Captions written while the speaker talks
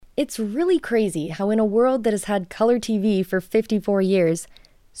It's really crazy how in a world that has had color TV for 54 years,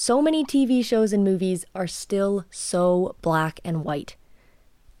 so many TV shows and movies are still so black and white.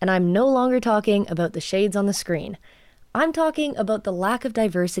 And I'm no longer talking about the shades on the screen. I'm talking about the lack of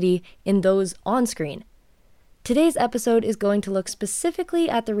diversity in those on screen. Today's episode is going to look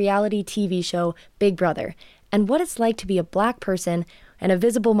specifically at the reality TV show Big Brother and what it's like to be a black person and a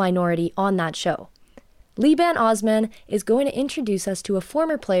visible minority on that show. Liban Osman is going to introduce us to a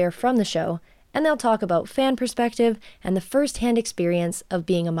former player from the show, and they'll talk about fan perspective and the first-hand experience of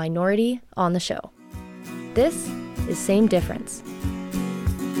being a minority on the show. This is Same Difference.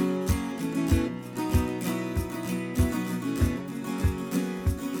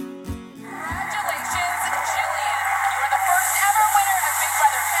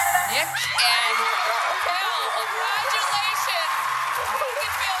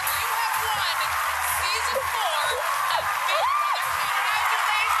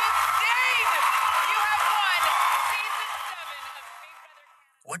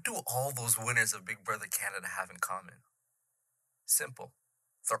 What do all those winners of Big Brother Canada have in common? Simple.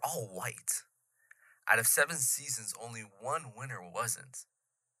 They're all white. Out of 7 seasons, only one winner wasn't.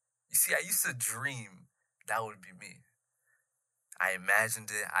 You see, I used to dream that would be me. I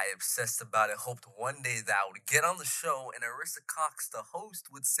imagined it, I obsessed about it, hoped one day that I would get on the show and Arissa Cox, the host,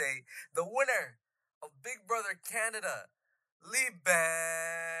 would say, "The winner of Big Brother Canada,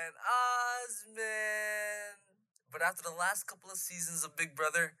 Liban Osman." But after the last couple of seasons of Big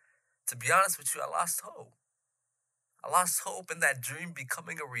Brother, to be honest with you, I lost hope. I lost hope in that dream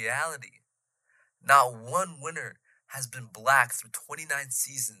becoming a reality. Not one winner has been black through 29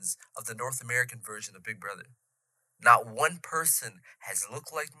 seasons of the North American version of Big Brother. Not one person has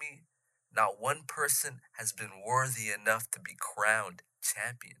looked like me. Not one person has been worthy enough to be crowned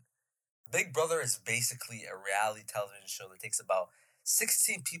champion. Big Brother is basically a reality television show that takes about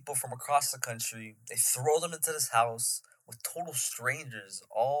 16 people from across the country. They throw them into this house with total strangers,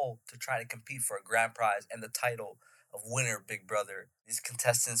 all to try to compete for a grand prize and the title of winner of Big Brother. These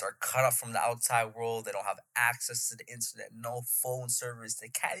contestants are cut off from the outside world. They don't have access to the internet, no phone service. They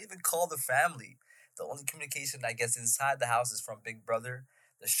can't even call their family. The only communication that gets inside the house is from Big Brother.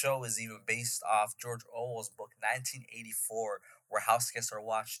 The show is even based off George Orwell's book 1984, where house guests are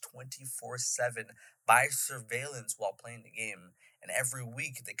watched 24/7 by surveillance while playing the game. And every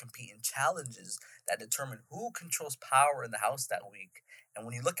week they compete in challenges that determine who controls power in the house that week. And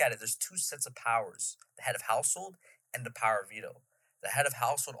when you look at it, there's 2 sets of powers: the head of household and the power of veto. The head of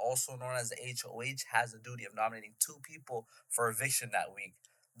household, also known as the HOH, has the duty of nominating 2 people for eviction that week.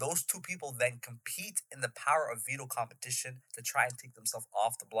 Those 2 people then compete in the power of veto competition to try and take themselves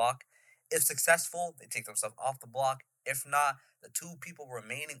off the block. If successful, they take themselves off the block. If not, the 2 people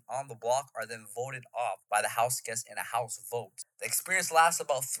remaining on the block are then voted off by the house guests in a house vote. The experience lasts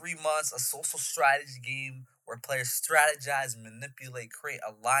about 3 months, a social strategy game where players strategize, manipulate, create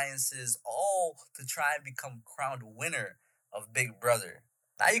alliances, all to try and become crowned winner of Big Brother.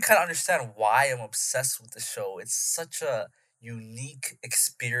 Now you kind of understand why I'm obsessed with the show. It's such a unique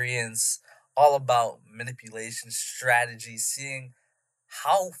experience, all about manipulation, strategy, seeing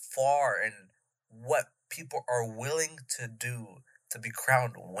how far and what people are willing to do to be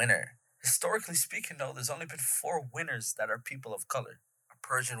crowned winner. Historically speaking, though, there's only been 4 winners that are people of color: a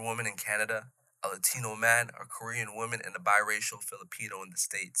Persian woman in Canada, a Latino man, a Korean woman, and a biracial Filipino in the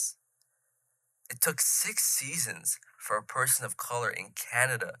States. It took 6 seasons for a person of color in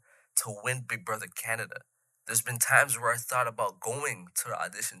Canada to win Big Brother Canada. There's been times where I thought about going to the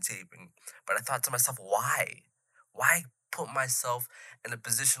audition taping, but I thought to myself, why? Why put myself in a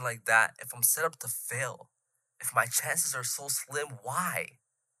position like that if I'm set up to fail? If my chances are so slim, why?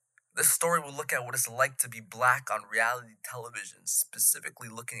 This story will look at what it's like to be black on reality television, specifically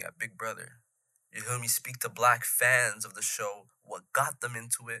looking at Big Brother. You hear me speak to black fans of the show, what got them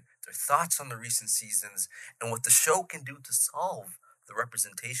into it, their thoughts on the recent seasons, and what the show can do to solve the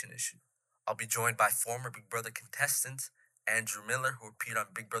representation issue. I'll be joined by former Big Brother contestant Andrew Miller, who appeared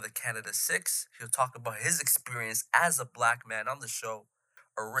on Big Brother Canada 6. He'll talk about his experience as a black man on the show.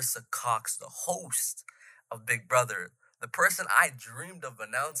 Arissa Cox, the host of Big Brother, the person I dreamed of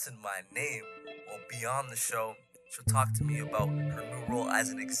announcing my name, will be on the show. She'll talk to me about her new role as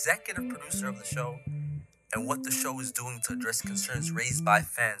an executive producer of the show and what the show is doing to address concerns raised by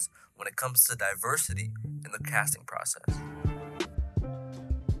fans when it comes to diversity in the casting process.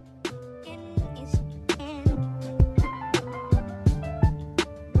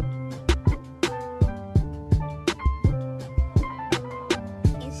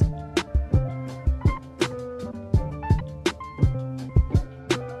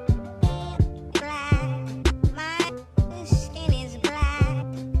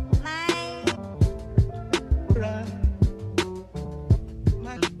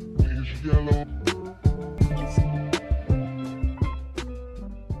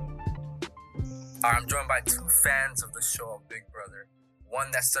 fans of the show of Big Brother.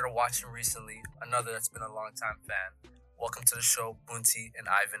 One that started watching recently, another that's been a long time fan. Welcome to the show, Bunty and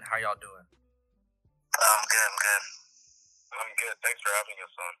Ivan. How y'all doing? I'm good. I'm good. Thanks for having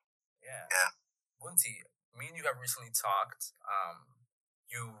us on. Yeah. Bunty, me and you have recently talked.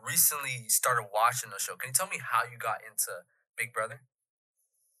 You recently started watching the show. Can you tell me how you got into Big Brother?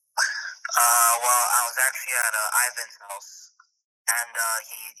 Well, I was actually at Ivan's house, and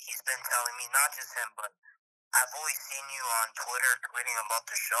he's been telling me, not just him, but I've always seen you on Twitter tweeting about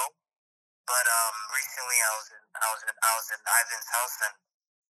the show. But recently I was in Ivan's house, and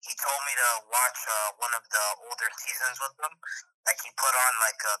he told me to watch one of the older seasons with him. Like, he put on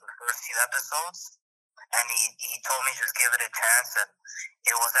the first few episodes, and he told me just give it a chance. And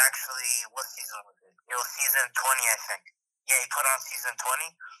it was actually, what season was it? It was season 20, I think. Yeah, he put on season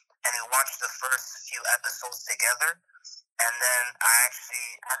 20, and we watched the first few episodes together. And then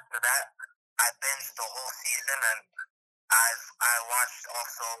after that, I binged the whole season, and I watched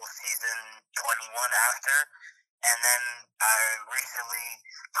also season 21 after, and then I recently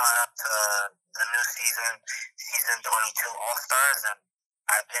caught up to the new season 22 All Stars, and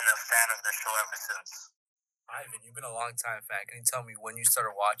I've been a fan of the show ever since. Ivan, you've been a long time fan. Can you tell me when you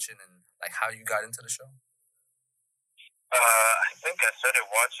started watching and how you got into the show? I think I started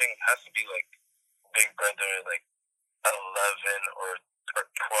watching, has to be Big Brother 11 or 12.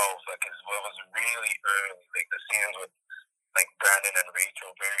 It was really early. The seasons with Brandon and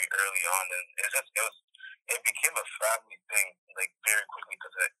Rachel very early on, and it became a family thing very quickly,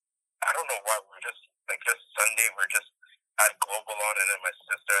 because I don't know why, we were just Sunday, we're just at Global on, and then my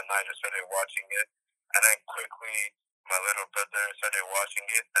sister and I just started watching it, and then quickly my little brother started watching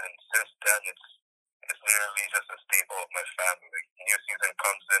it, and since then it's literally just a staple of my family. New season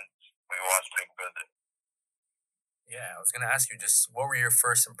comes in, we watch Big Brother. Yeah, I was gonna ask you, just what were your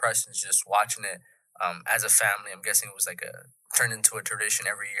first impressions just watching it as a family? I'm guessing it was turned into a tradition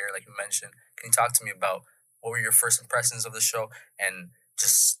every year, like you mentioned. Can you talk to me about what were your first impressions of the show and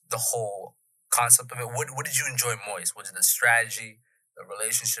just the whole concept of it? What did you enjoy most? Was it the strategy, the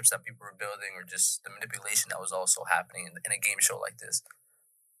relationships that people were building, or just the manipulation that was also happening in a game show like this?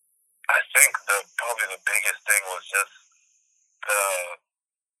 I think probably the biggest thing was just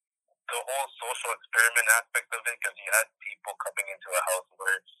the whole social experiment aspect of it, because you had people coming into a house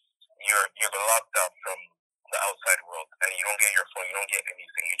where you're locked out from the outside world, and you don't get your phone, you don't get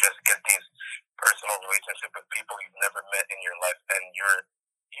anything. You just get these personal relationships with people you've never met in your life, and you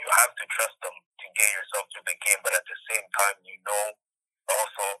have to trust them to get yourself through the game. But at the same time,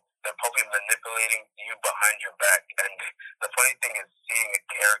 also they're probably manipulating you behind your back. And the funny thing is, seeing a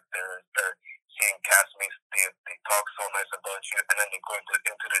character or seeing castmates, they talk so nice about you, and then they go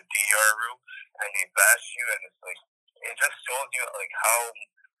into the DR room and they bash you, and it's it just shows you how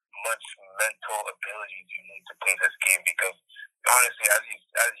much mental abilities you need to play this game. Because honestly, as you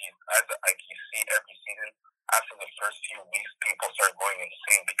see every season, after the first few weeks, people start going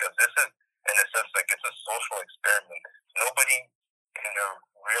insane, because this is, in a sense, it's a social experiment. Nobody in their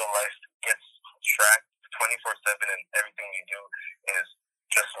real life gets tracked 24/7, and everything you do is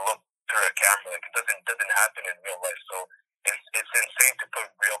just look through a camera. It doesn't happen in real life. So it's insane to put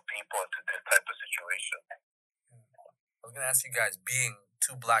real people into this type of situation. I was gonna ask you guys, being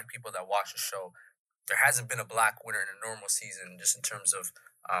two black people that watch the show, there hasn't been a black winner in a normal season, just in terms of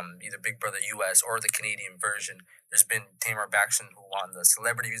either Big Brother US or the Canadian version. There's been Tamar Braxton, who won the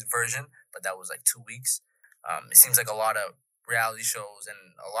celebrities version, but that was 2 weeks. It seems like a lot of reality shows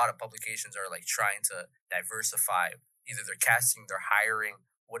and a lot of publications are trying to diversify either their casting, their hiring.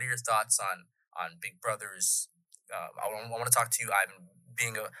 What are your thoughts on Big Brother's? I want to talk to you, Ivan,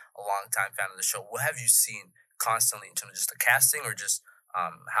 being a long time fan of the show. What have you seen constantly in terms of just the casting, or just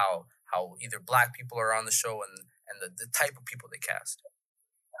how either black people are on the show and the type of people they cast?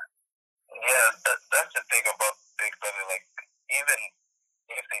 Yeah, that's the thing about Big Brother. Even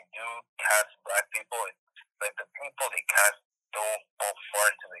if they do cast black people, the people they cast don't go far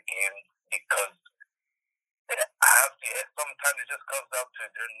into the game, because sometimes it just comes down to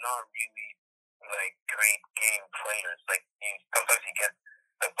they're not really great game players. Sometimes you get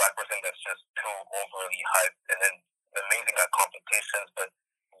the black person that's just too overly hyped, and then amazing at competitions, but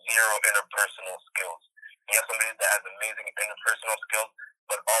zero interpersonal skills. You have somebody that has amazing interpersonal skills,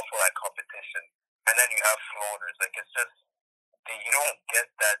 but also at competition. And then you have floaters. It's just, you don't get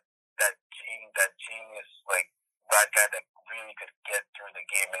that genius that guy that really could get through the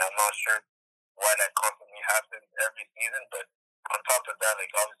game. And I'm not sure why that constantly happens every season. But on top of that,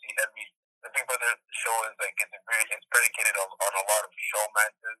 obviously the Big Brother show is it's predicated on a lot of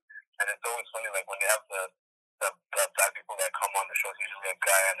showmances, and it's always funny when they have the black people that come on the show. It's usually a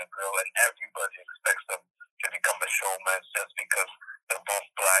guy and a girl, and everybody expects them to become a showman just because they're both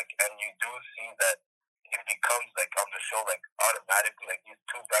black, and you do see that it becomes like on the show, like automatically, like these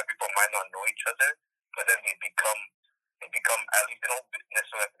two black people might not know each other, but then they become at least they don't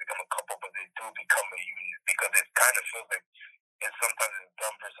necessarily have to become a couple, but they do become a unit because it kind of feels like it's sometimes it's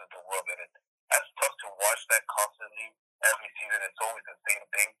dumb versus the world, and that's tough to watch that constantly every season. It's always the same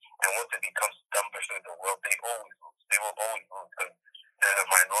thing, and once it becomes dumb versus the world, they always lose. They will always lose because they're the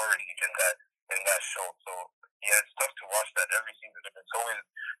minority in that show. So yeah, it's tough to watch that every season. It's always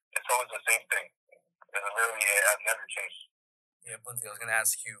the same thing. It's literally it has never changed. Yeah, Bunty, I was gonna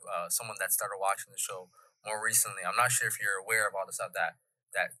ask you, someone that started watching the show more recently. I'm not sure if you're aware of all the stuff that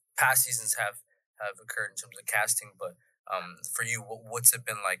past seasons have occurred in terms of casting, but for you, what's it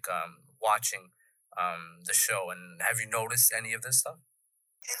been like watching the show, and have you noticed any of this stuff?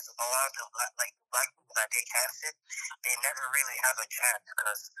 Is a lot of black people that they casted, they never really have a chance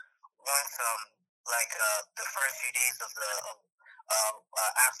because once the first few days of the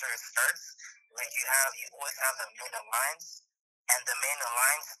after it starts, like you always have the main alliance, and the main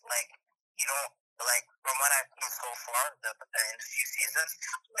alliance you don't like from what I've seen so far in a few seasons,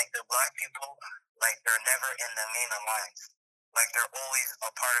 like the black people they're never in the main alliance. Like they're always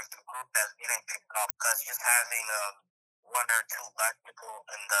a part of the group that's getting picked up because just having one or two black people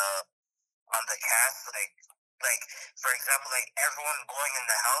in the on the cast, like for example, like everyone going in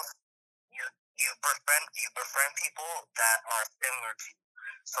the house, you you befriend people that are similar to you.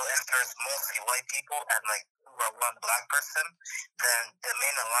 So if there's mostly white people and like two or one black person, then the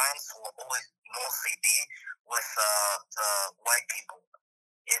main alliance will always mostly be with the white people.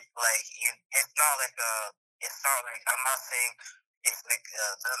 It's not like I'm not saying it's like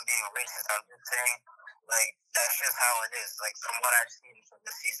them being racist. I'm just saying like that's just how it is. Like from what I've seen from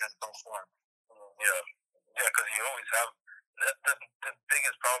the season so far. Yeah, yeah, because you always have the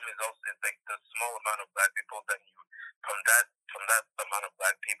biggest problem is also it's like the small amount of black people that you from that amount of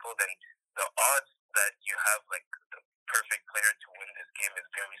black people, then the odds that you have like the perfect player to win this game is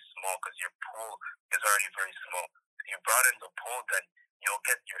very small because your pool is already very small. If you brought in the pool, then you'll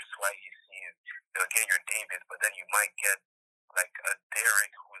get your Swaggy C's, you'll get your Davis, but then you might get like a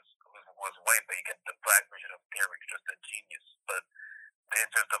Derek who's white, but you get the black version of Derek, just a genius. But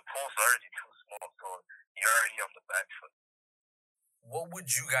the pool's already too small, so you're already on the back foot. What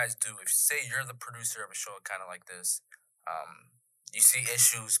would you guys do if, say, you're the producer of a show kind of like this? You see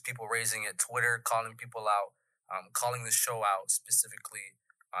issues, people raising it, Twitter calling people out, calling the show out specifically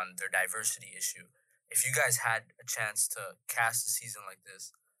on their diversity issue. If you guys had a chance to cast a season like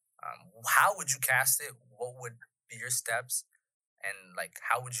this, how would you cast it? What would be your steps? And like,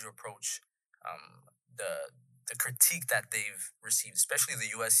 how would you approach the critique that they've received, especially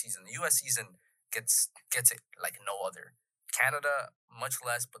the U.S. season? The U.S. season gets it like no other. Canada, much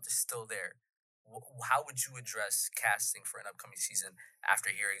less, but they're still there. How would you address casting for an upcoming season after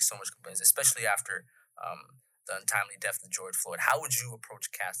hearing so much complaints, especially after the untimely death of George Floyd? How would you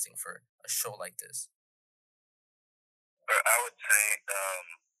approach casting for a show like this? I would say,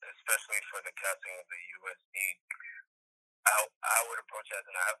 especially for the casting of the USD, I would approach it as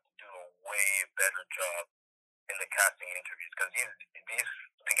and I have to do a way better job in the casting interviews because these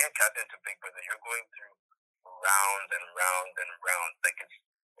to get casted into Big Brother, you're going through rounds and rounds and rounds. Like it's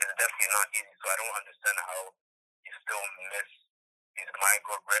definitely not easy. So I don't understand how you still miss these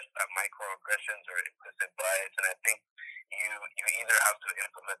microaggressions or implicit bias. And I think you either have to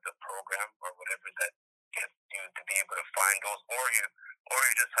implement the program or whatever that gets you to be able to find those, or you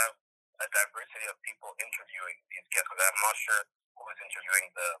just have a diversity of people interviewing these guests. Because I'm not sure who's interviewing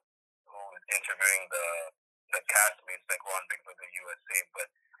the castmates that go on Big Brother USA,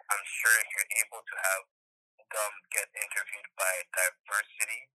 but I'm sure if you're able to have them get interviewed by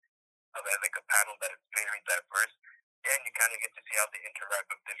diversity of like a panel that is very diverse, then you kind of get to see how they interact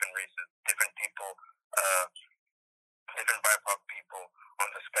with different races, different people, different BIPOC people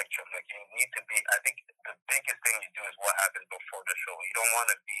on the spectrum. Like you need to be. I think the biggest thing you do is what happens before the show. You don't want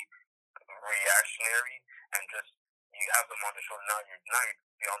to be reactionary and just you have them on the show. Now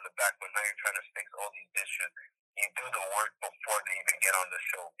you're on the back, but now you're trying to fix all these issues. You do the work before they even get on the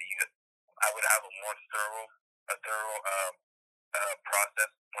show. I would have a thorough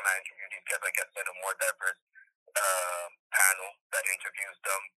process when I interview these guys. Like I said, a more diverse panel that interviews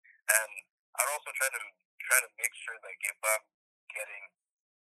them, and I'd also try to make sure like if I'm getting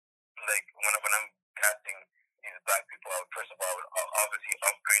like when I'm casting these black people, first of all, I would obviously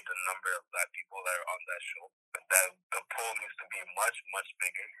upgrade the number of black people that are on that show. But that the pool needs to be much much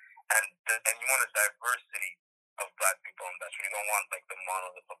bigger, and you want a diversity of black people on that show. You don't want like the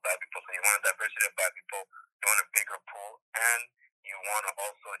monolith of black people. So you want a diversity of black people. You want a bigger pool, and you want to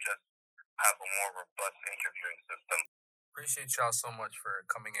also just have a more robust interviewing system. Appreciate y'all so much for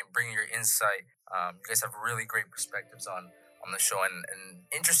coming in, bringing your insight. You guys have really great perspectives on the show and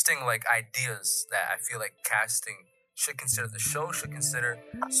interesting like ideas that I feel like casting should consider, the show should consider.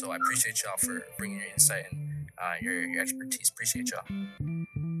 So I appreciate y'all for bringing your insight and your expertise. Appreciate y'all.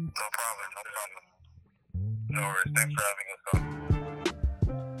 No problem. No problem. No worries. Thanks for having us on.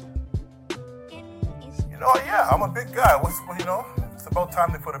 Yeah, I'm a big guy. It's about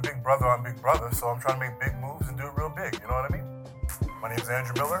time they put a big brother on Big Brother, so I'm trying to make big moves and do it real big, you know what I mean? My name's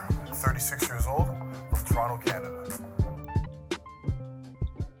Andrew Miller, 36 years old, from Toronto, Canada.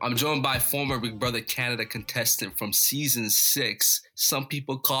 I'm joined by former Big Brother Canada contestant from season 6. Some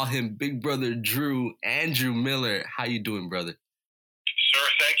people call him Big Brother Drew, Andrew Miller. How you doing, brother? Sir,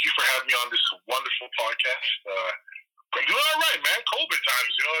 thank you for having me on this wonderful podcast. I'm doing all right, man. COVID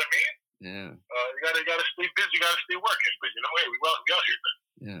times, you know what I mean? Yeah. You gotta stay busy, you gotta stay working. But hey, we out here,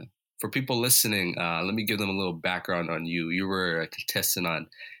 man. Yeah. For people listening, let me give them a little background on you. You were a contestant on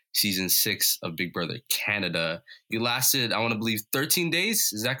season 6 of Big Brother Canada. You lasted, I want to believe, 13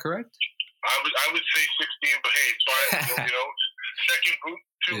 days. Is that correct? I would say 16, but hey, it's fine. Second boot,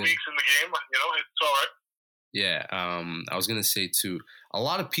 2 weeks in the game. It's all right. Yeah. I was gonna say too. A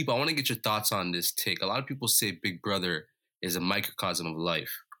lot of people. I want to get your thoughts on this take. A lot of people say Big Brother is a microcosm of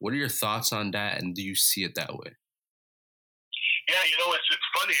life. What are your thoughts on that, and do you see it that way? Yeah,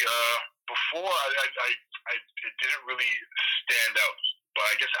 it's funny. Before, it didn't really stand out. But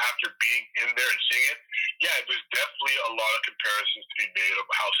I guess after being in there and seeing it, yeah, there's definitely a lot of comparisons to be made of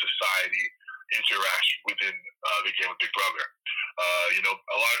how society interacts within the game of Big Brother.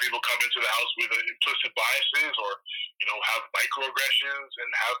 A lot of people come into the house with implicit biases or, have microaggressions and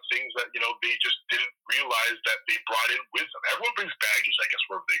have things that, they just didn't realize that they brought in with them. Everyone brings baggage, I guess,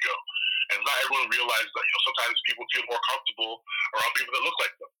 wherever they go. And not everyone realizes that, sometimes people feel more comfortable around people that look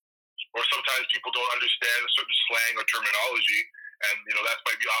like them. Or sometimes people don't understand a certain slang or terminology, and, that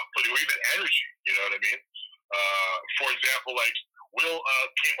might be off-putting, or even energy, you know what I mean? For example, like, Will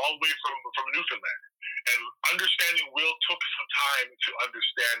came all the way from Newfoundland, and understanding Will took some time to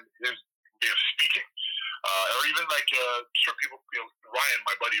understand his way of speaking. Or even like certain people, Ryan,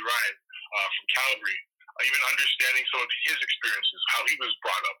 my buddy Ryan from Calgary, even understanding some of his experiences, how he was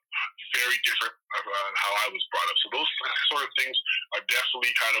brought up, very different from how I was brought up. So those sort of things are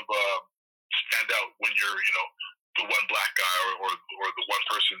definitely kind of stand out when you're, the one black guy or the one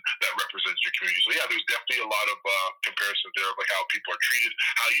person that represents your community. So yeah, there's definitely a lot of comparisons there of like how people are treated,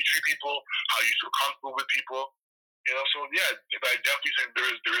 how you treat people, how you feel comfortable with people. So yeah, I definitely think there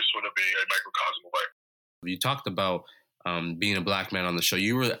is sort of a microcosm of life. You talked about being a black man on the show.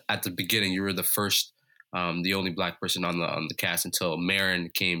 You were at the beginning. You were the first, the only black person on the cast until Marin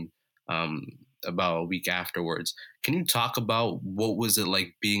came about a week afterwards. Can you talk about what was it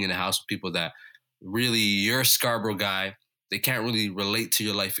like being in a house with people that really, you're a Scarborough guy, they can't really relate to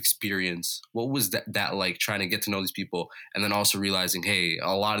your life experience? What was that like, trying to get to know these people and then also realizing, hey,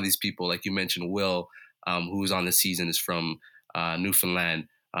 a lot of these people, like you mentioned, Will, who's on the season, is from Newfoundland,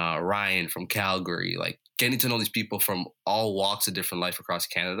 Ryan from Calgary, like getting to know these people from all walks of different life across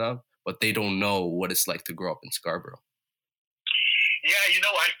Canada, but they don't know what it's like to grow up in Scarborough. Yeah, I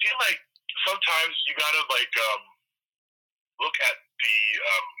feel like sometimes you gotta look at the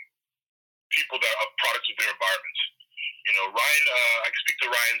people that are products of their environments. Ryan, I can speak to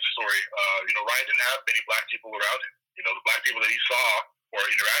Ryan's story. Ryan didn't have many black people around him. The black people that he saw or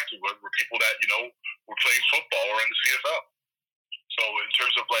interacted with were people that, were playing football or in the CFL. So in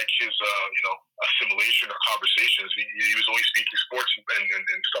terms of like his, assimilation or conversations, he was always speaking sports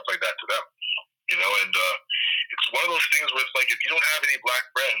and stuff like that to them. And it's one of those things where it's like, if you don't have any black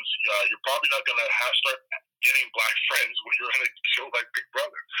friends, you're probably not going to start getting black friends when you're on a show like Big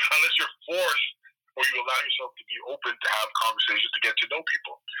Brother, unless you're forced or you allow yourself to be open to have conversations to get to know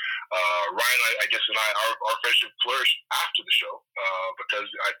people. Ryan, I guess, and our friendship flourished after the show because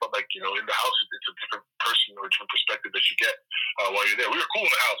I felt like, in the house, it's a different person or a different perspective that you get while you're there. We were cool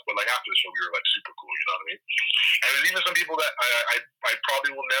in the house, but like after the show, we were like super cool, you know what I mean? And there's even some people that I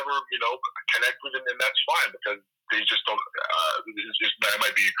probably will never, connect with, and that's fine because they just don't, that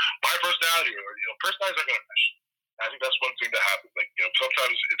might be my personality or, personalities are going to mesh. I think that's one thing that happens. Like,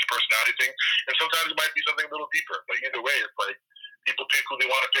 sometimes it's a personality thing, and sometimes it might be something a little deeper. But either way, it's like people pick who they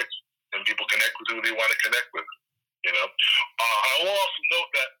want to pick, and people connect with who they want to connect with. I will also note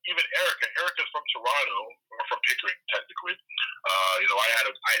that even Erica's from Toronto, or from Pickering, technically. I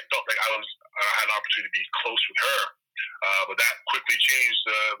felt like I had an opportunity to be close with her, but that quickly changed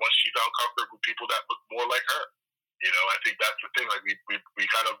once she found comfort with people that looked more like her. I think that's the thing. Like we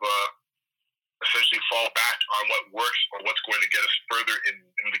kind of essentially fall back on what works or what's going to get us further in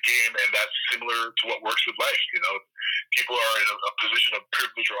the game, and that's similar to what works with life. People are in a position of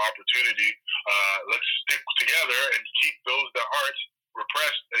privilege or opportunity. Let's stick together and keep those that aren't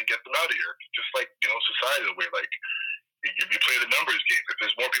repressed and get them out of here. Just like society, the way like you play the numbers game. If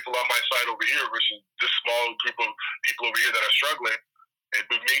there's more people on my side over here versus this small group of people over here that are struggling, it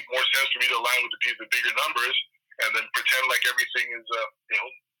would make more sense for me to align with the bigger numbers and then pretend like everything is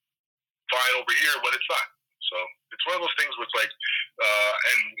fine over here when it's not. So it's one of those things where it's like,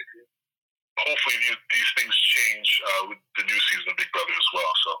 and hopefully these things change with the new season of Big Brother as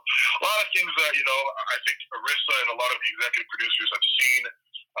well. So a lot of things that, I think Arissa and a lot of the executive producers have seen,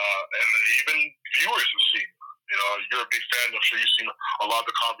 and even viewers have seen. You're a big fan. I'm sure you've seen a lot of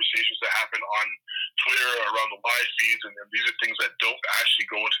the conversations that happen on Twitter around the live feeds, and these are things that don't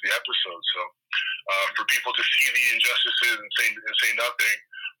actually go into the episode. So for people to see the injustices and say nothing,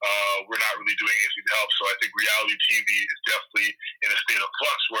 we're not really doing anything to help. So I think reality TV is definitely in a state of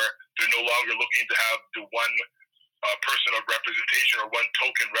flux where they're no longer looking to have the one person of representation or one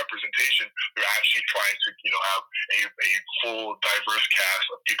token representation. They're actually trying to, have a full, diverse cast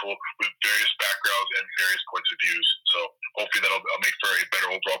of people with various backgrounds and various points of views. So hopefully that'll make for a better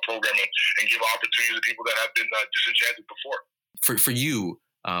overall program and give opportunities to people that have been disenchanted before. For you,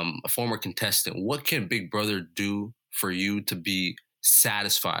 a former contestant, what can Big Brother do for you to be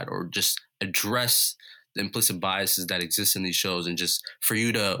satisfied or just address the implicit biases that exist in these shows, and just for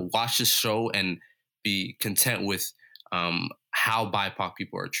you to watch this show and be content with how BIPOC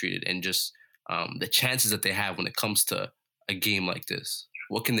people are treated and just the chances that they have when it comes to a game like this?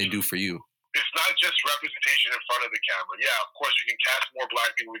 What can they do for you? It's not just representation in front of the camera. Yeah, of course, we can cast more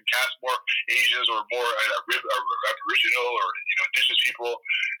Black people, we can cast more Asians or more Aboriginal or Indigenous people,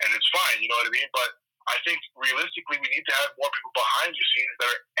 and it's fine. You know what I mean? But I think realistically, we need to have more people behind the scenes that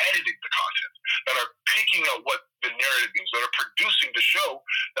are editing the content, that are picking out what the narrative means, that are producing the show,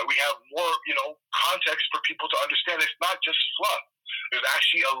 that we have more, context for people to understand. It's not just fluff. There's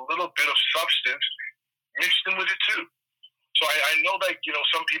actually a little bit of substance mixed in with it too. So I know that,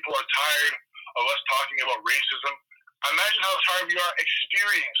 some people are tired of us talking about racism. Imagine how tired we are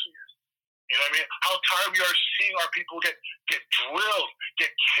experiencing it. You know what I mean? How tired we are seeing our people get drilled,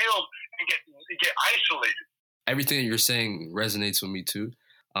 get killed, and get isolated. Everything that you're saying resonates with me too.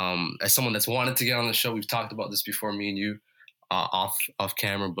 As someone that's wanted to get on the show, we've talked about this before, me and you, off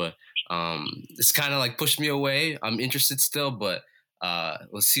camera, but it's kind of like pushed me away. I'm interested still, but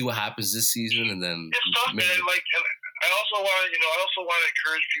let's see what happens this season, and then it's tough, man. Like, I also want to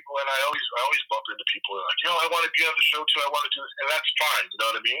encourage people, and I always bump into people like, I want to be on the show too. I want to do this, and that's fine. You know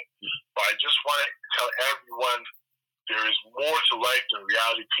what I mean? But I just want to tell everyone there is more to life than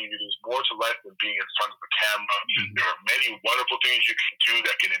reality TV. There's more to life than being in front of the camera. There are many wonderful things you can do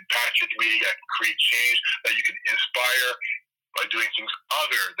that can impact your community, that can create change, that you can inspire by doing things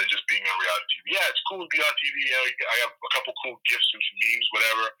other than just being on reality TV. Yeah, it's cool to be on TV. I have a couple cool gifts and some memes,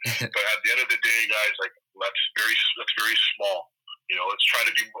 whatever. But at the end of the day, guys, like that's very small. Let's try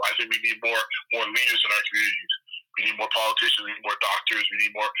to be. I think we need more leaders in our communities. We need more politicians. We need more doctors. We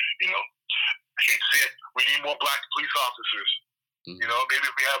need more. I hate to say it. We need more Black police officers. Maybe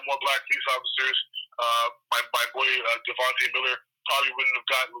if we have more Black police officers, my boy Devontae Miller probably wouldn't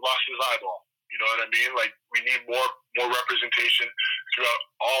have lost his eyeball. You know what I mean? Like, we need more representation throughout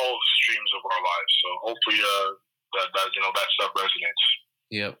all streams of our lives. So hopefully that stuff resonates.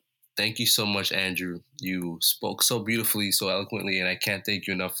 Yep. Thank you so much, Andrew. You spoke so beautifully, so eloquently, and I can't thank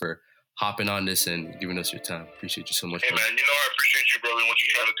you enough for hopping on this and giving us your time. Appreciate you so much. Hey, man, I appreciate you, brother, and what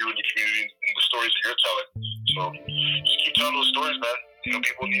you're trying to do in the community and the stories that you're telling. So just keep telling those stories, man.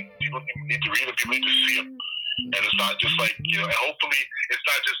 People need to read them. People need to see them. And it's not just like, and hopefully it's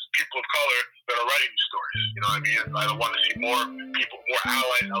not just people of color that are writing these stories. You know what I mean? I want to see more people, more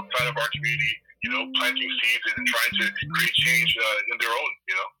allies outside of our community, planting seeds and trying to create change in their own,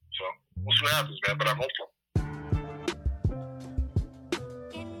 So we'll see what happens, man, but I'm hopeful.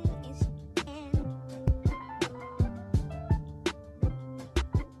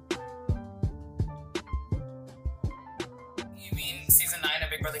 You mean season 9 of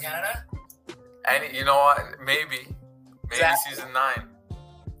Big Brother Canada? And you know what? Maybe Exactly. season 9.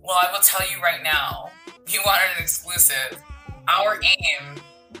 Well, I will tell you right now, you wanted an exclusive. Our aim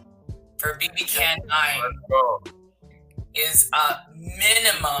for BBCAN 9 Let's go. is a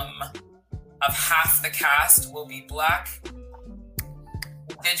minimum of half the cast will be Black,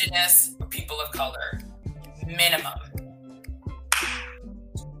 Indigenous, or people of color. Minimum.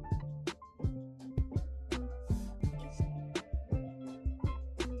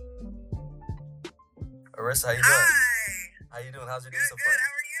 Arissa, how you doing? How you doing? How's your day so far? Good.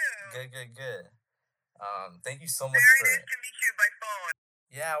 How are you? Good. Thank you so much Very for nice to meet you by phone.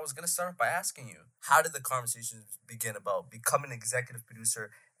 Yeah, I was gonna start by asking you, how did the conversations begin about becoming an executive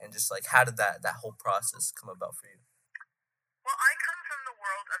producer, and just like how did that whole process come about for you? Well, I come from the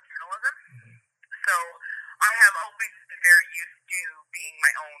world of journalism, so I have always been very used to being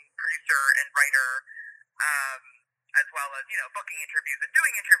my own producer and writer, um, as well as, booking interviews and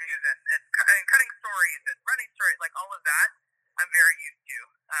doing interviews and cutting stories and running stories, like all of that, I'm very used to.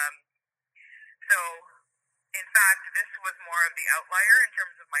 So, in fact, this was more of the outlier in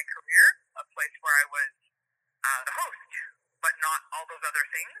terms of my career, a place where I was the host, but not all those other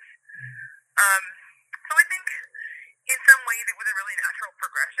things. So I think in some ways it was a really natural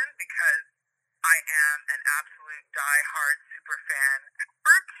progression because I am an absolute die-hard super fan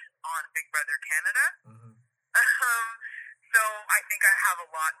expert on Big Brother Canada. So I think I have a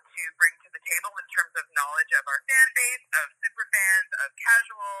lot to bring to the table in terms of knowledge of our fan base, of super fans, of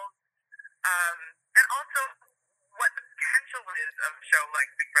casuals, and also what the potential is of a show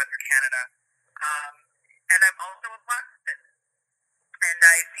like Big Brother Canada. And I'm also a black person, and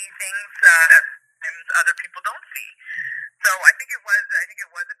I see things that sometimes other people don't see. So I think it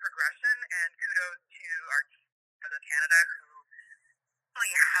was a progression, and kudos to our team, Big Brother Canada, who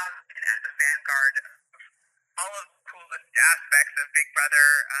really have been at the vanguard of all of the coolest aspects of Big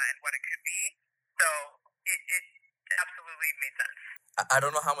Brother and what it could be. So it absolutely made sense. I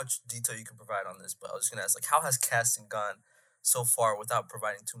don't know how much detail you can provide on this, but I was just gonna ask, like, how has casting gone so far without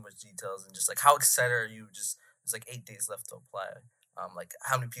providing too much details, and just like how excited are you? Just there's like 8 days left to apply. Like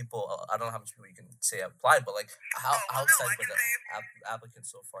how many people? I don't know how many people you can say applied, but like how excited are the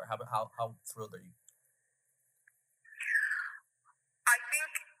applicants so far? How thrilled are you? I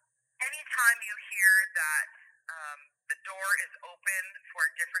think anytime you hear that the door is open for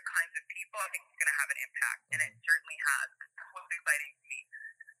different kinds of people, I think it's going to have an impact, and it certainly has. That's what's exciting to me.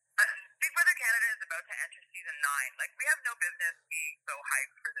 Big Brother Canada is about to enter season 9. Like, we have no business being so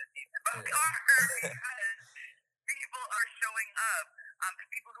hyped for this season, but we are because people are showing up,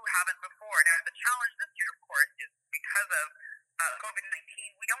 people who haven't before. Now, the challenge this year, of course, is because of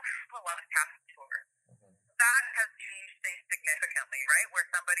COVID-19, we don't have a lot of cast tours. That has changed things significantly, right? Where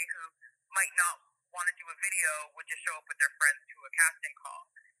somebody who might not want to do a video would just show up with their friends to a casting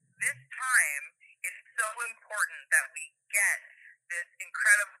call. This time, it's so important that we get this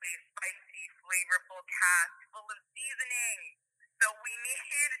incredibly spicy, flavorful cast full of seasoning. So we need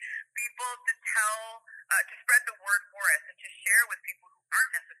people to to spread the word for us and to share with people who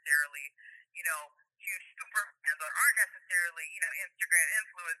aren't necessarily, huge super fans or aren't necessarily, Instagram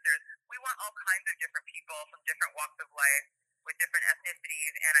influencers. We want all kinds of different people from different walks of life with different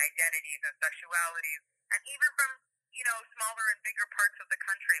ethnicities and identities and sexualities, and even from, smaller and bigger parts of the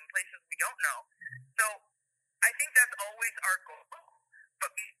country and places we don't know. So I think that's always our goal.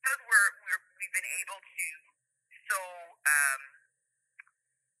 But because we've been able to so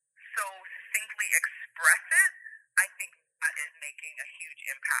succinctly express it, I think that is making a huge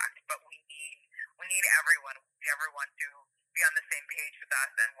impact. But we need everyone to be on the same page with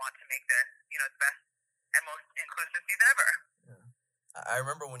us and want to make this, the best and most inclusive season ever. Yeah. I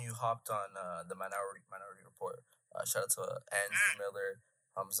remember when you hopped on the Minority Report. Shout out to Andrew Miller,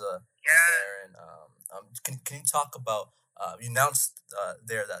 Hamza, and Darren. Can you talk about? You announced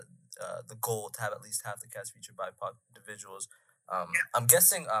there that the goal to have at least half the cast featured BIPOC individuals. I'm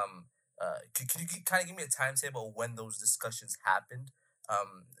guessing. Can you kind of give me a timetable of when those discussions happened?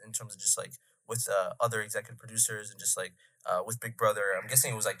 In terms of just like with other executive producers and just like with Big Brother. I'm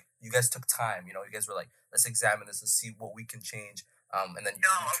guessing it was like you guys took time. You guys were like, let's examine this and see what we can change. And then you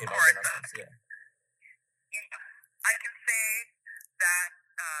came out with announcements. Yeah. I can say that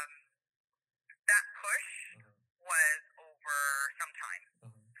that push was over some time.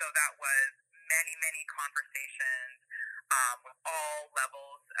 So that was many conversations with all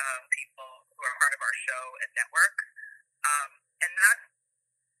levels of people who are part of our show and network. And that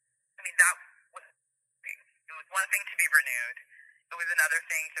was it was one thing to be renewed. It was another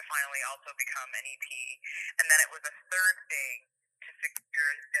thing to finally also become an EP. And then it was a third thing to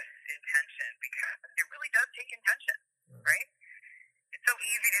secure this intention, because it really does take intention, right? It's so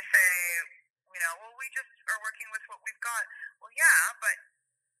easy to say, well, we just are working with what we've got. Well, yeah, but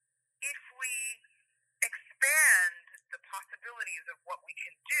if we expand the possibilities of what we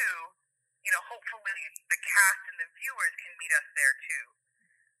can do, hopefully the cast and the viewers can meet us there too.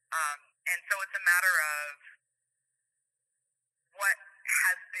 And so it's a matter of what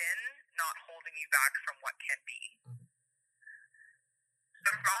has been not holding you back from what can be.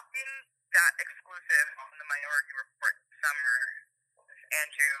 The dropping that exclusive on the Minority Report summer with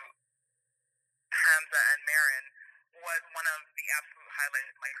Andrew, Hamza, and Marin was one of the absolute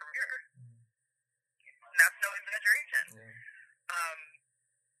highlights of my career. And that's no exaggeration. Yeah.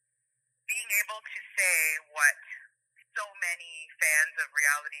 Being able to say what so many fans of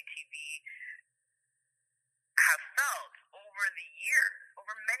reality TV have felt over the years,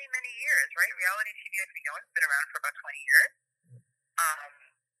 over many, many years, right? Reality TV, as we know, has been around for about 20 years.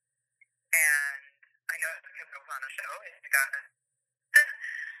 And I know because I was on a show, it got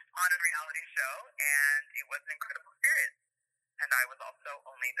on a reality show, and it was an incredible experience. And I was also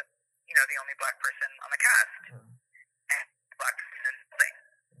only the only black person on the cast, and black person in the building,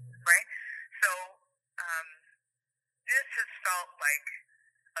 right? So this has felt like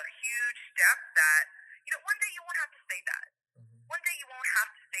a huge step that, one day you won't have to say that. One day you won't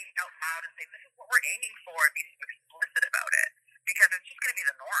have to say it out loud and say, this is what we're aiming for, and be explicit about it, because it's just going to be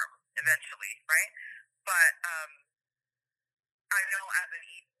the norm eventually, right? But I know as an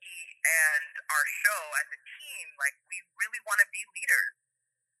ED and our show as a team, like, we really want to be leaders.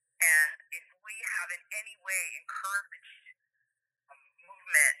 And if we have in any way encouraged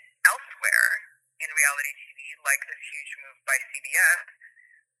movement elsewhere in reality TV, like this huge move by CBS,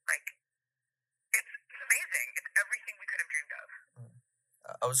 like, it's amazing. It's everything we could have dreamed of.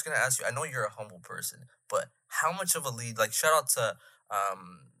 I was gonna ask you. I know you're a humble person, but how much of a lead? Like, shout out to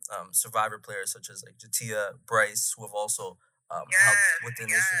Survivor players such as like Jatia, Bryce, who have also helped with the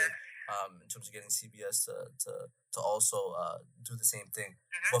initiative in terms of getting CBS to also do the same thing.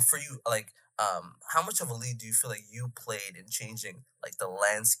 But for you, like, how much of a lead do you feel like you played in changing like the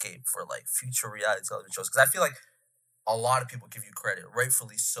landscape for like future reality television shows? Because I feel like a lot of people give you credit,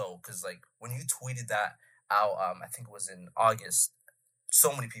 rightfully so. Because like when you tweeted that out, I think it was in August,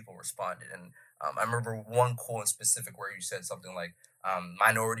 so many people responded, and I remember one quote in specific where you said something like,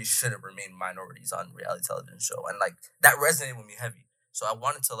 minorities shouldn't remain minorities on reality television show, and like that resonated with me heavy. So I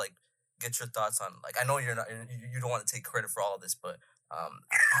wanted to like get your thoughts on, like, I know you don't want to take credit for all of this, but how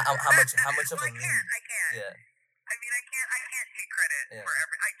much of a lead? I can't. Yeah. I mean, I can't take credit for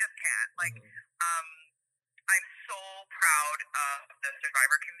I just can't. Like, I'm so proud of the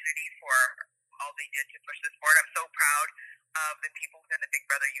Survivor community for all they did to push this forward. I'm so proud of the people within the Big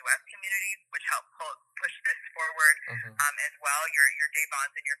Brother US community, which helped push this forward as well. Your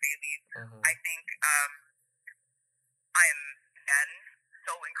Davons and your Baileys. I think I'm then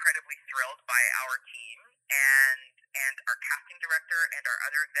so incredibly thrilled by our team and our casting director and our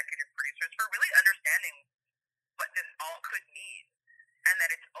other executive producers for really understanding what this all could mean, and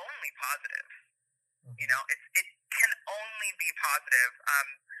that it's only positive. It can only be positive.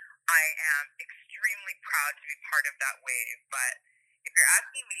 I am extremely proud to be part of that wave, but if you're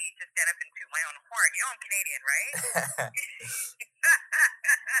asking me to stand up and toot my own horn, I'm Canadian, right?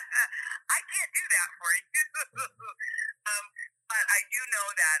 I can't do that for you. But I do know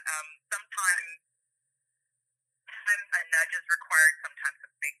that sometimes a nudge is required, sometimes a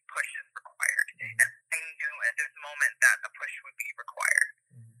big push is required. And I knew at this moment that a push would be required.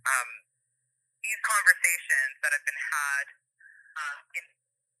 These conversations that have been had in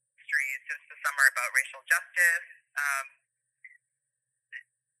since the summer about racial justice,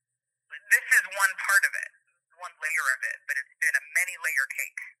 this is one part of it, one layer of it, but it's been a many-layer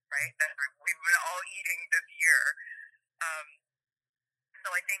cake, right, that we've been all eating this year.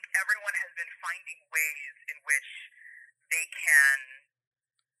 So I think everyone has been finding ways in which they can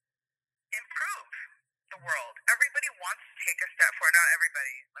improve the world. Everybody wants to take a step forward. Not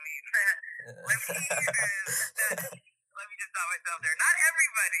everybody. Let me just stop myself there. Not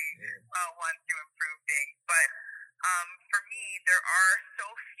everybody wants to improve things, but for me, there are so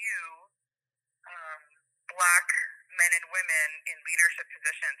few black men and women in leadership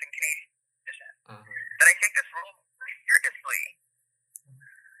positions in Canadian positions that I take this role seriously.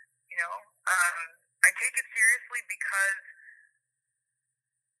 I take it seriously because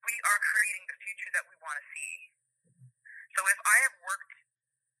we are creating the future that we want to see. So if I have worked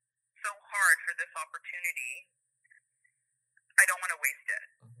so hard for this opportunity, I don't want to waste it.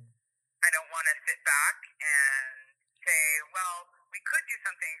 I don't want to sit back and say, well, we could do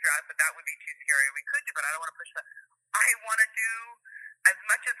something for us, but that would be too scary. We could do, but I don't want to push that. I want to do as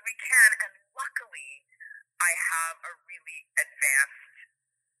much as we can, and luckily, I have a really advanced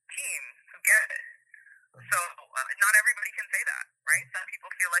team who get it. So not everybody can say that, right? Some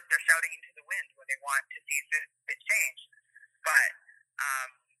people feel like they're shouting into the wind when they want to see it change. But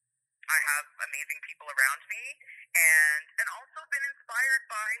I have amazing people around me, and also been inspired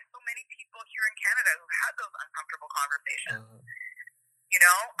by so many people here in Canada who had those uncomfortable conversations.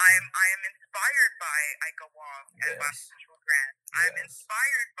 I am inspired by Ika Wong and Rachel Grant. I'm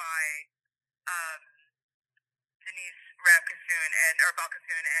inspired by Denise Balkasoon and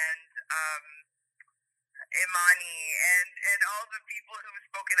Imani, and all the people who've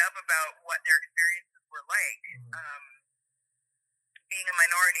spoken up about what their experiences were like, being a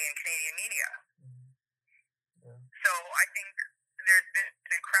minority in Canadian media. So I think there's been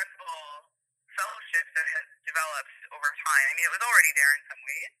an incredible fellowship that has developed over time. I mean, it was already there in some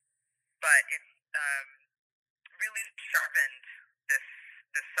ways, but it's really sharpened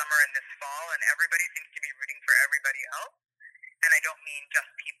this summer and this fall, and everybody seems to be rooting for everybody else. And I don't mean just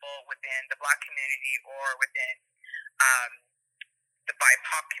people within the Black community or within the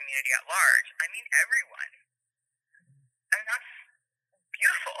BIPOC community at large. I mean everyone. And that's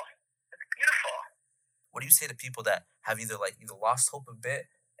beautiful. It's beautiful. What do you say to people that have either lost hope a bit,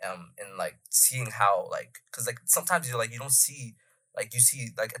 and like seeing how, like, because like sometimes you're like you don't see, like, you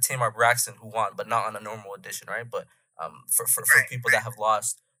see like a Tamar Braxton who won, but not on a normal edition, right? But for people that have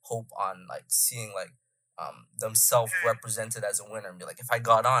lost hope on like seeing like themselves represented as a winner and be like, if I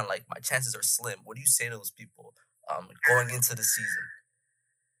got on, like my chances are slim. What do you say to those people going into the season?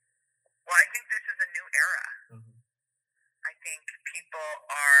 Well, I think this is a new era. I think people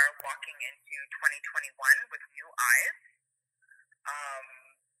are walking into 2021 with new eyes.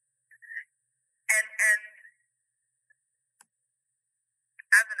 And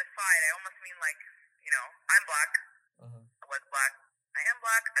as an aside, I almost mean like, you know, I'm Black. I was Black. I am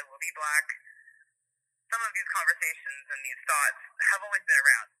Black. I will be Black. Some of these conversations and these thoughts have always been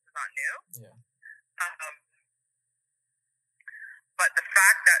around. It's not new. Yeah. But the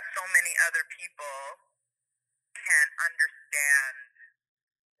fact that so many other people can understand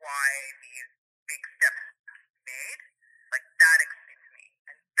why these big steps made, like, that excites me.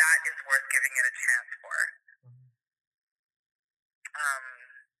 And that is worth giving it a chance for.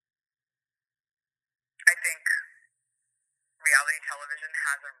 I think reality television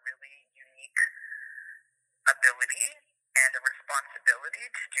has a really unique ability and a responsibility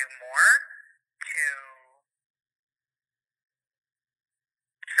to do more to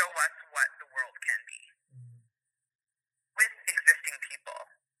show us what the world can be with existing people,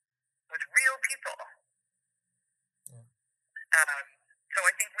 with real people. So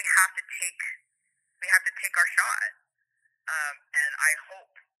I think we have to take our shot, and I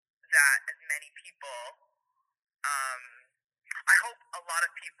hope that as many people, I hope a lot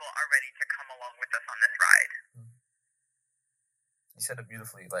of people are ready to come along with us on this ride. You said it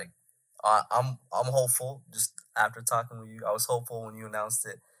beautifully. Like, I'm hopeful. Just after talking with you, I was hopeful when you announced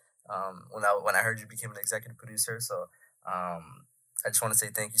it. When I heard you became an executive producer. So I just want to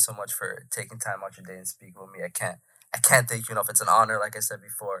say thank you so much for taking time out your day and speaking with me. I can't thank you enough. It's an honor, like I said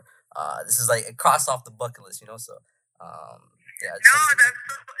before. This is like a cross off the bucket list, you know. So yeah. No,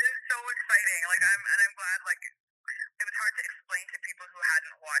 it's so exciting. Like I'm glad. Like, it was hard to explain to people who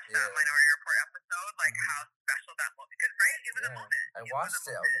hadn't watched that Minority Report episode, like how special that was. Because it was a moment. I watched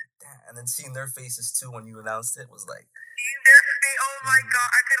it. I was like, damn. And then seeing their faces too when you announced it was like, seeing their face. Oh my god,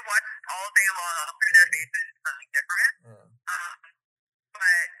 I could watch all day long through their faces, something different.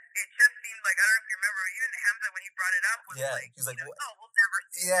 But it just seemed like, I don't know if you remember, even Hamza, when he brought it up, was like, he's like, no, we'll never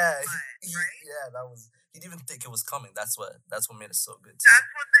see yeah, it, right? Yeah, that was. He didn't even think it was coming. That's what made it so good too.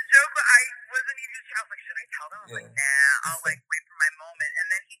 That's what the joke. I wasn't even sure. I was like, should I tell them? I was like, nah, I'll like wait for my moment. And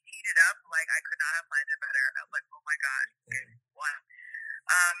then he teed it up like I could not have planned it better. I was like, oh my gosh, what?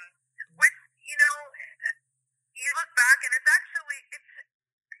 Which, you know, you look back and it's actually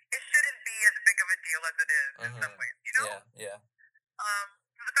it shouldn't be as big of a deal as it is in some ways, you know? Yeah.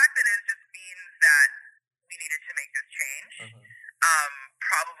 So the fact that it just means that we needed to make this change,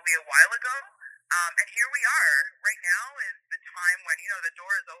 probably a while ago. And here we are. Right now is the time when, you know, the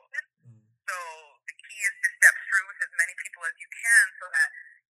door is open. So the key is to step through with as many people as you can so that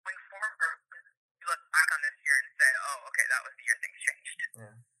going forward, you look back on this year and say, oh, okay, that was the year things changed.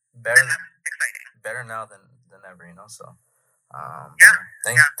 Yeah. Better, and that's exciting. Better now than ever, you know, so.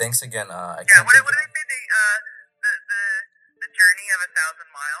 Thanks again. What do they say? The journey of 1,000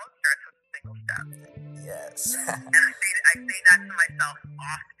 miles starts with a single step. Yes. And I say that to myself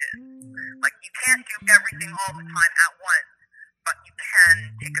often. Like, you can't do everything all the time at once, but you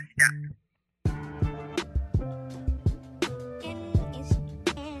can take a step.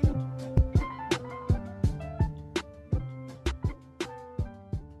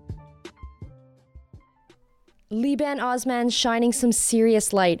 Liban Osman shining some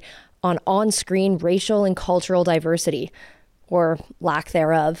serious light on on-screen racial and cultural diversity, or lack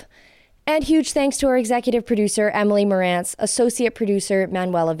thereof. And huge thanks to our executive producer, Emily Morantz, associate producer,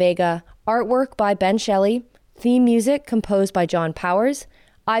 Manuela Vega, artwork by Ben Shelley, theme music composed by John Powers.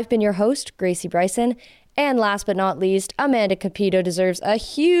 I've been your host, Gracie Bryson, and last but not least, Amanda Capito deserves a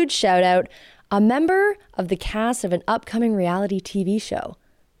huge shout out, a member of the cast of an upcoming reality TV show.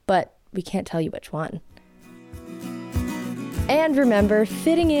 But we can't tell you which one. And remember,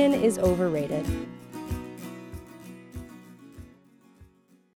 fitting in is overrated.